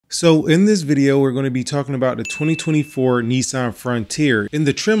So in this video, we're going to be talking about the 2024 Nissan Frontier. In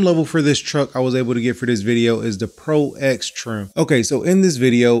the trim level for this truck I was able to get for this video is the Pro X trim. Okay, so in this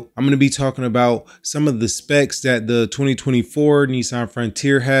video, I'm going to be talking about some of the specs that the 2024 Nissan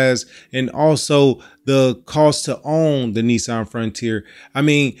Frontier has, and also the cost to own the Nissan Frontier. I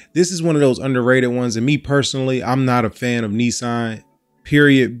mean, this is one of those underrated ones, and me personally, I'm not a fan of Nissan,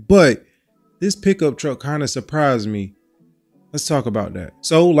 period, but this pickup truck kind of surprised me. Let's talk about that.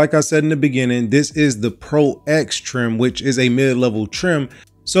 So like I said in the beginning, this is the Pro X trim, which is a mid-level trim.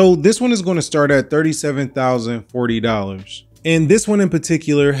 So this one is going to start at $37,040. And this one in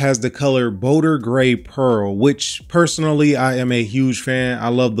particular has the color Boulder Gray Pearl, which personally I am a huge fan. I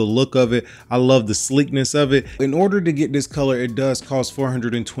love the look of it. I love the sleekness of it. In order to get this color, it does cost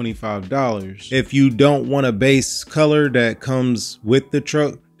 $425. If you don't want a base color that comes with the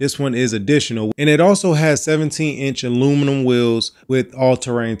truck, this one is additional, and it also has 17-inch aluminum wheels with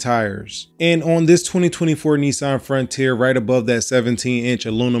all-terrain tires. And on this 2024 Nissan Frontier, right above that 17-inch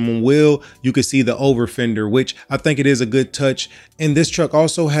aluminum wheel, you can see the over fender, which I think it is a good touch. And this truck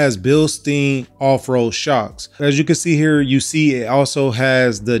also has Bilstein off-road shocks. As you can see here, you see it also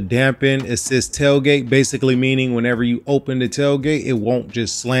has the dampen assist tailgate, basically meaning whenever you open the tailgate, it won't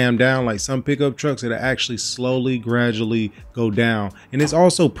just slam down like some pickup trucks. It'll actually slowly, gradually go down. And it's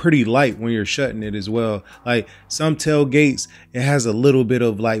also pretty light when you're shutting it as well. Like some tailgates, it has a little bit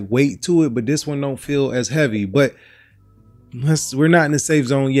of like weight to it, but this one don't feel as heavy. But we're not in the safe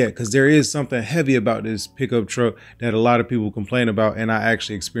zone yet, because there is something heavy about this pickup truck that a lot of people complain about, and I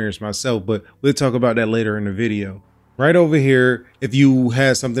actually experienced myself, but we'll talk about that later in the video. Right over here, if you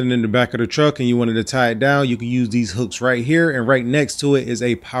had something in the back of the truck and you wanted to tie it down, you can use these hooks right here, and right next to it is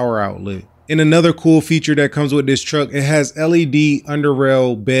a power outlet. And another cool feature that comes with this truck, it has LED under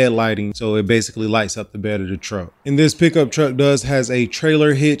rail bed lighting. So it basically lights up the bed of the truck. And this pickup truck has a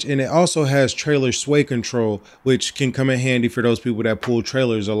trailer hitch, and it also has trailer sway control, which can come in handy for those people that pull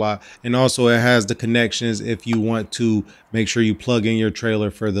trailers a lot. And also it has the connections if you want to make sure you plug in your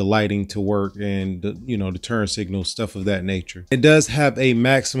trailer for the lighting to work, and the turn signal, stuff of that nature. It does have a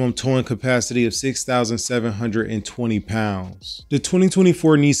maximum towing capacity of 6,720 pounds. The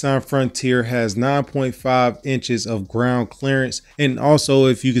 2024 Nissan Frontier has 9.5 inches of ground clearance, and also,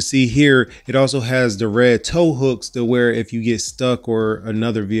 if you can see here, it also has the red tow hooks to where if you get stuck or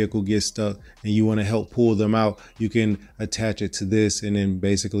another vehicle gets stuck and you want to help pull them out, you can attach it to this and then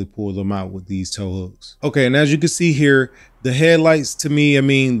basically pull them out with these tow hooks. Okay, and as you can see here, the headlights, to me, I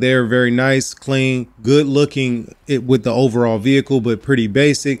mean, they're very nice, clean, good looking with the overall vehicle, but pretty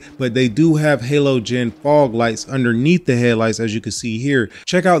basic. But they do have halogen fog lights underneath the headlights, as you can see here.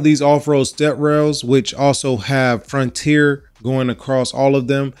 Check out these off-road step rails, which also have Frontier going across all of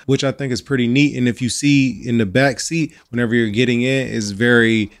them, which I think is pretty neat. And if you see in the back seat, whenever you're getting in, it's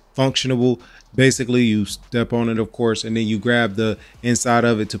very functional. Basically, you step on it, of course, and then you grab the inside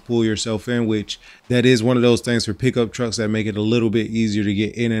of it to pull yourself in, which that is one of those things for pickup trucks that make it a little bit easier to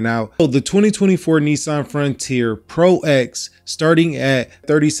get in and out. So the 2024 Nissan Frontier Pro X starting at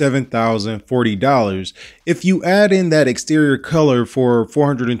 $37,040. If you add in that exterior color for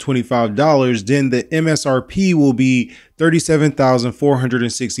 $425, then the MSRP will be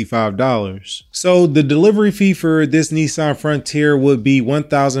 $37,465. So the delivery fee for this Nissan Frontier would be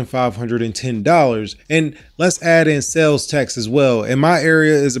 $1,510. And let's add in sales tax as well. In my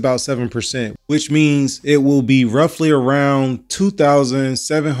area is about 7%, which means it will be roughly around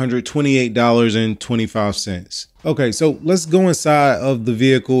 $2,728.25. Okay, so let's go inside of the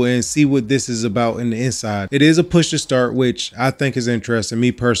vehicle and see what this is about in the inside. It is a push to start, which I think is interesting.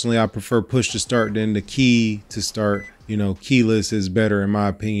 Me personally, I prefer push to start than the key to start. Keyless is better in my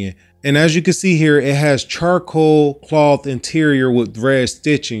opinion. And as you can see here, it has charcoal cloth interior with red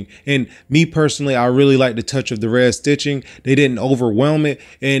stitching. And me personally, I really like the touch of the red stitching. They didn't overwhelm it.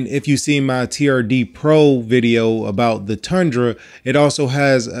 And if you see my TRD Pro video about the Tundra, it also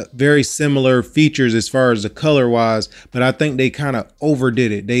has very similar features as far as the color wise, but I think they kind of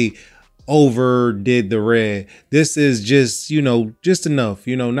overdid it. They overdid the red. This is just, just enough,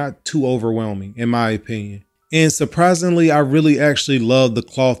 not too overwhelming in my opinion. And surprisingly, I really actually love the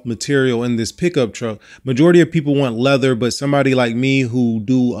cloth material in this pickup truck. Majority of people want leather, but somebody like me who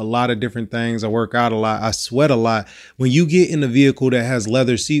do a lot of different things, I work out a lot, I sweat a lot. When you get in a vehicle that has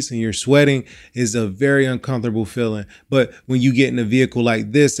leather seats and you're sweating, it's a very uncomfortable feeling. But when you get in a vehicle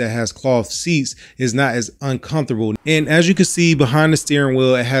like this that has cloth seats, it's not as uncomfortable. And as you can see behind the steering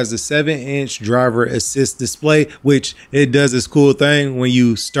wheel, it has a 7-inch driver assist display, which it does this cool thing. When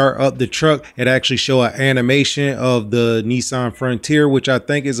you start up the truck, it actually shows an animation variation of the Nissan Frontier, which I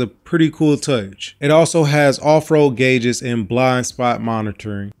think is a pretty cool touch. It also has off-road gauges and blind spot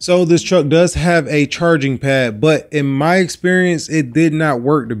monitoring. So this truck does have a charging pad, but in my experience, it did not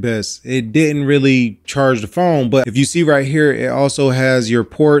work the best. It didn't really charge the phone, but if you see right here, it also has your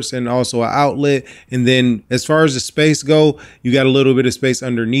ports and also an outlet. And then as far as the space go, you got a little bit of space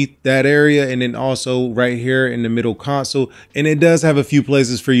underneath that area, and then also right here in the middle console, and it does have a few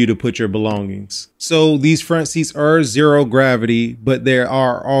places for you to put your belongings. So these front seats are zero gravity, but they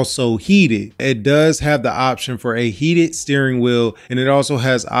are also heated. It does have the option for a heated steering wheel, and it also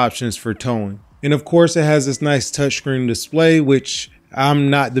has options for towing. And of course, it has this nice touchscreen display, which I'm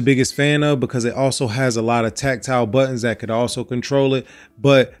not the biggest fan of because it also has a lot of tactile buttons that could also control it.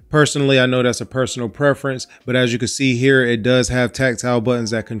 But personally, I know that's a personal preference. But as you can see here, it does have tactile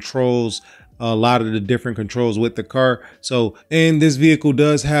buttons that controls a lot of the different controls with the car. So, and this vehicle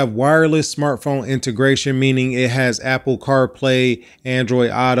does have wireless smartphone integration, meaning it has Apple CarPlay,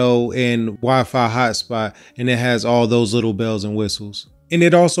 Android Auto, and Wi-Fi hotspot, and it has all those little bells and whistles. And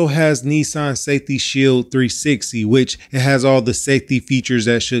it also has Nissan Safety Shield 360, which it has all the safety features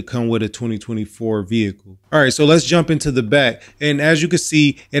that should come with a 2024 vehicle. All right, so let's jump into the back. And as you can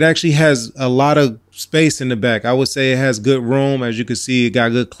see, it actually has a lot of space in the back. I would say it has good room. As you can see, it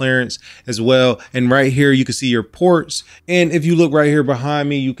got good clearance as well. And right here, you can see your ports. And if you look right here behind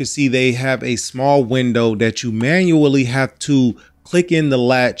me, you can see they have a small window that you manually have to click in the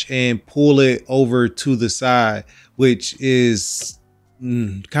latch and pull it over to the side, which is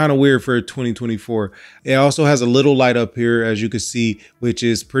kind of weird for 2024. It also has a little light up here, as you can see, which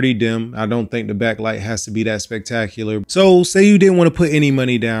is pretty dim. I don't think the backlight has to be that spectacular. So say you didn't want to put any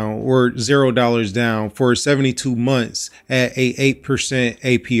money down or $0 down for 72 months at a 8%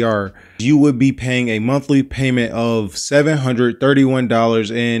 APR, you would be paying a monthly payment of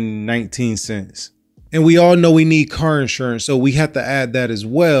 $731.19. And we all know we need car insurance, so we have to add that as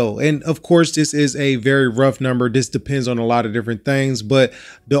well. And of course, this is a very rough number. This depends on a lot of different things, but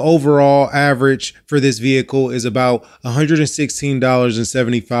the overall average for this vehicle is about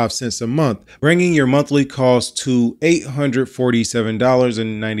 $116.75 a month, bringing your monthly cost to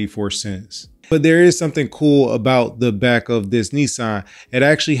 $847.94. But there is something cool about the back of this Nissan. It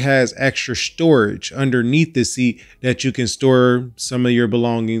actually has extra storage underneath the seat that you can store some of your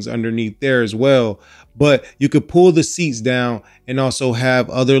belongings underneath there as well. But you could pull the seats down and also have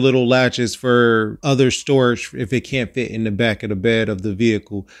other little latches for other storage if it can't fit in the back of the bed of the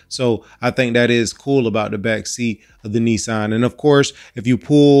vehicle. So I think that is cool about the back seat of the Nissan. And of course, if you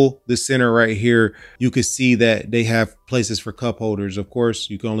pull the center right here, you can see that they have places for cup holders. Of course,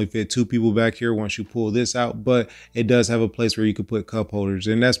 you can only fit 2 people back here once you pull this out, but it does have a place where you can put cup holders.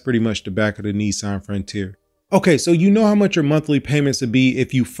 And that's pretty much the back of the Nissan Frontier. Okay, so you know how much your monthly payments would be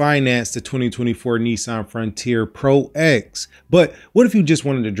if you finance the 2024 Nissan Frontier Pro X. But what if you just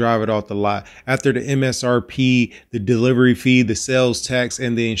wanted to drive it off the lot after the MSRP, the delivery fee, the sales tax,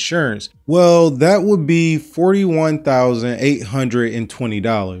 and the insurance? Well, that would be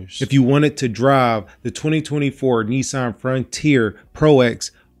 $41,820 if you wanted to drive the 2024 Nissan Frontier Pro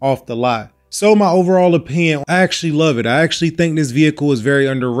X off the lot. So my overall opinion, I actually love it. I actually think this vehicle is very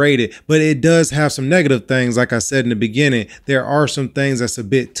underrated, but it does have some negative things. Like I said in the beginning, there are some things that's a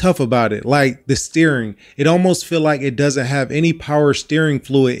bit tough about it, like the steering. It almost feels like it doesn't have any power steering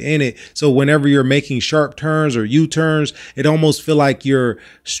fluid in it. So whenever you're making sharp turns or U-turns, it almost feels like you're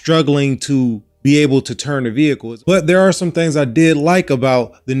struggling to be able to turn the vehicle. But there are some things I did like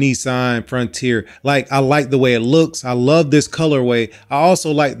about the Nissan Frontier. Like, I like the way it looks. I love this colorway. I also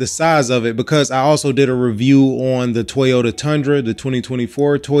like the size of it because I also did a review on the Toyota Tundra, the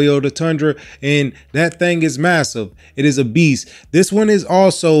 2024 Toyota Tundra, and that thing is massive. It is a beast. This one is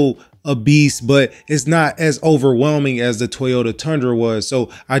also a beast, but it's not as overwhelming as the Toyota Tundra was.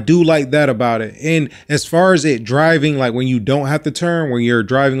 So I do like that about it. And as far as it driving, like when you don't have to turn, when you're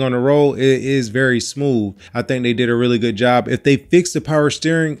driving on the road, it is very smooth. I think they did a really good job. If they fix the power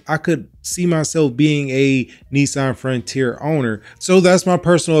steering, I could see myself being a Nissan Frontier owner. So that's my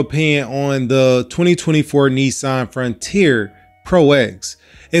personal opinion on the 2024 Nissan Frontier Pro X.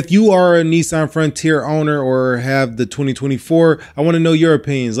 If you are a Nissan Frontier owner or have the 2024, I want to know your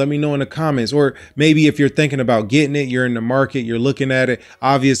opinions. Let me know in the comments. Or maybe if you're thinking about getting it, you're in the market, you're looking at it.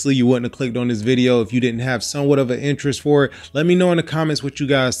 Obviously, you wouldn't have clicked on this video if you didn't have somewhat of an interest for it. Let me know in the comments what you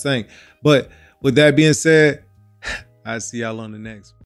guys think. But with that being said, I'll see y'all on the next one.